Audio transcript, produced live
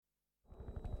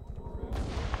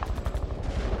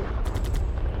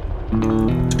21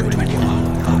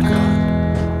 without God.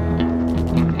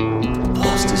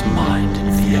 Lost his mind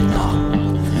in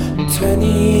Vietnam.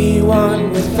 21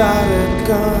 without a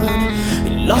gun.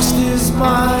 He lost his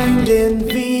mind in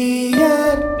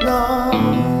Vietnam.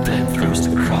 Flamethrowers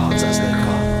to crowds as they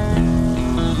come.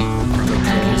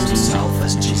 Proclaims himself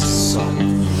as Jesus'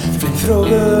 son. Throw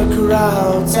the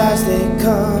crowds as they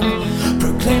come.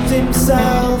 Proclaims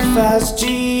himself as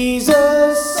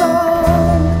Jesus'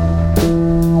 son.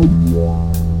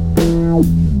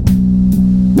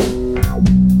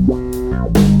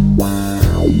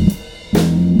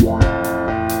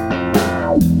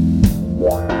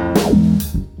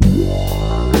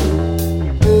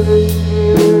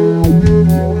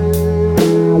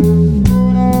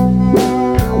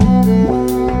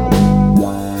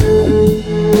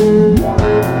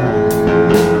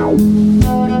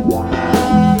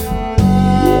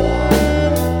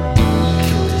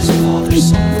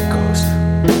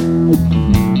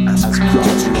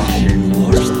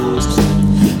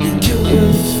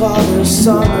 Father,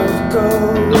 son of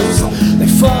ghosts, they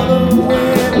follow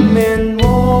women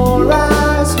more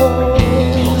as hoes.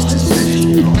 Lost his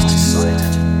vision, lost his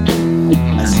sight,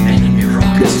 as enemy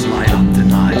rockets light up the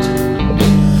night.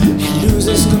 He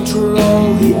loses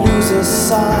control, he loses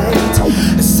sight,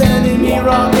 as enemy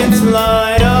rockets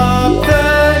light up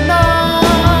the night.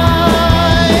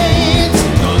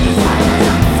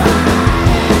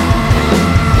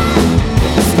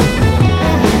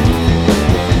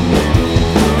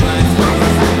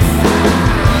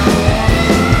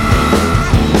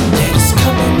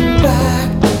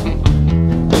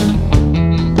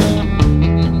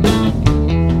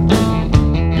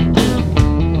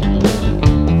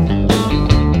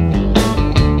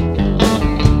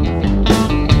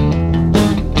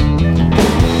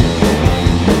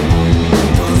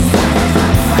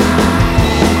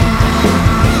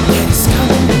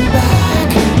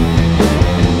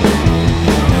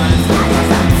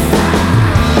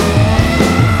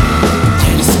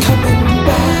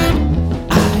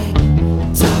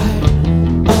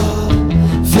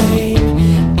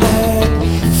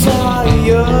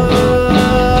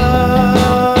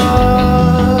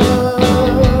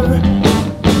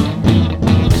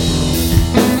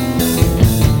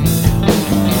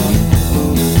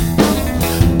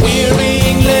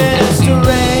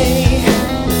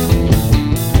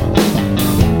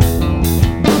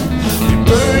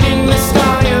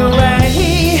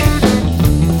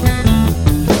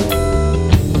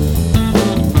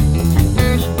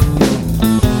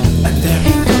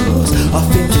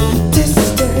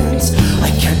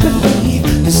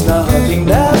 Nothing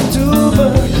left to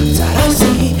burn that I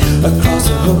see across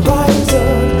the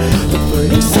horizon. The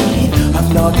burning sea of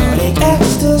narcotic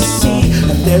ecstasy,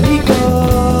 and there he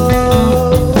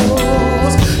goes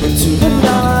into the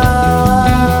night.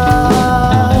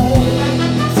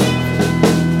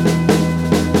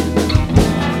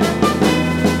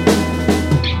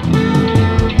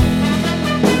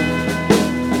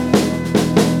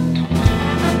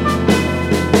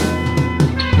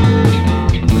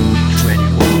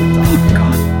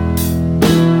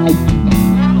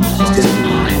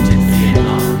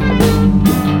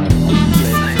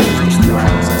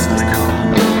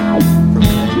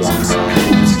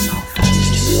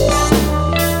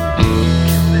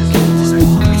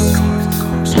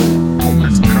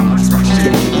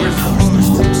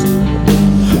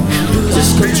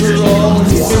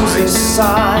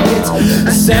 Sight,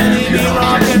 as enemy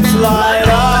rockets light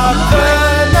up the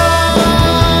night.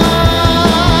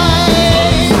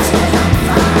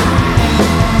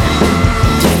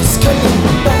 It's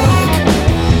coming back.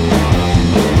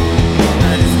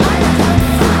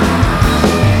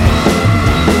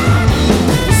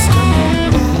 It's coming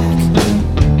back.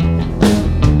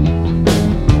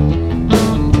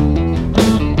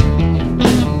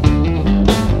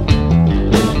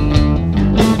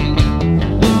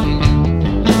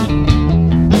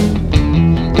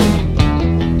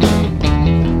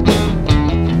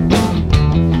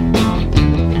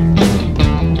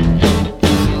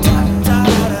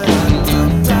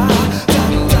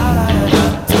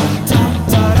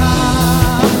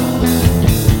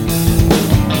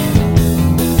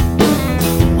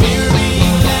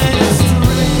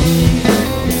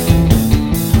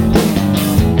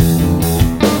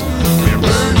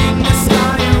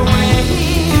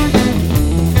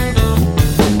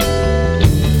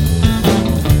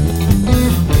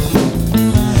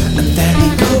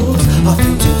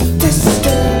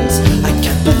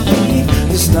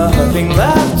 Nothing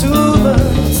left to burn.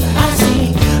 I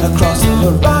see across the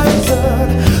horizon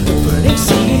the burning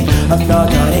sea of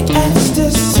narcotic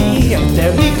ecstasy, and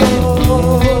there we